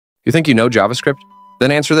You think you know JavaScript?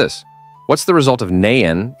 Then answer this. What's the result of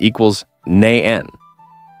nan equals nan?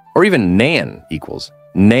 Or even nan equals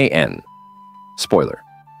nan? Spoiler,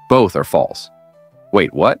 both are false.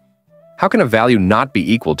 Wait, what? How can a value not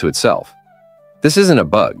be equal to itself? This isn't a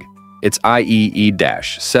bug. It's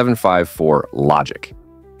IEE-754 logic.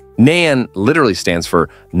 Nan literally stands for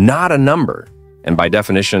not a number, and by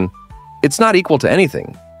definition, it's not equal to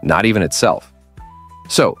anything, not even itself.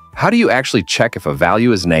 So, how do you actually check if a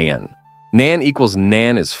value is nan? Nan equals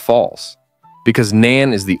nan is false, because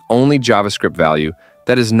nan is the only JavaScript value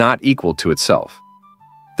that is not equal to itself.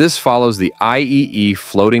 This follows the IEE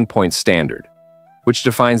floating point standard, which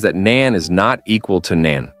defines that nan is not equal to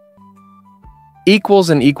nan. Equals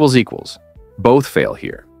and equals equals both fail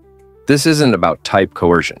here. This isn't about type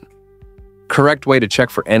coercion. Correct way to check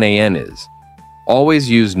for nan is always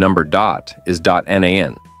use number dot is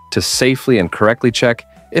 .nan to safely and correctly check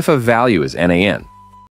if a value is nan.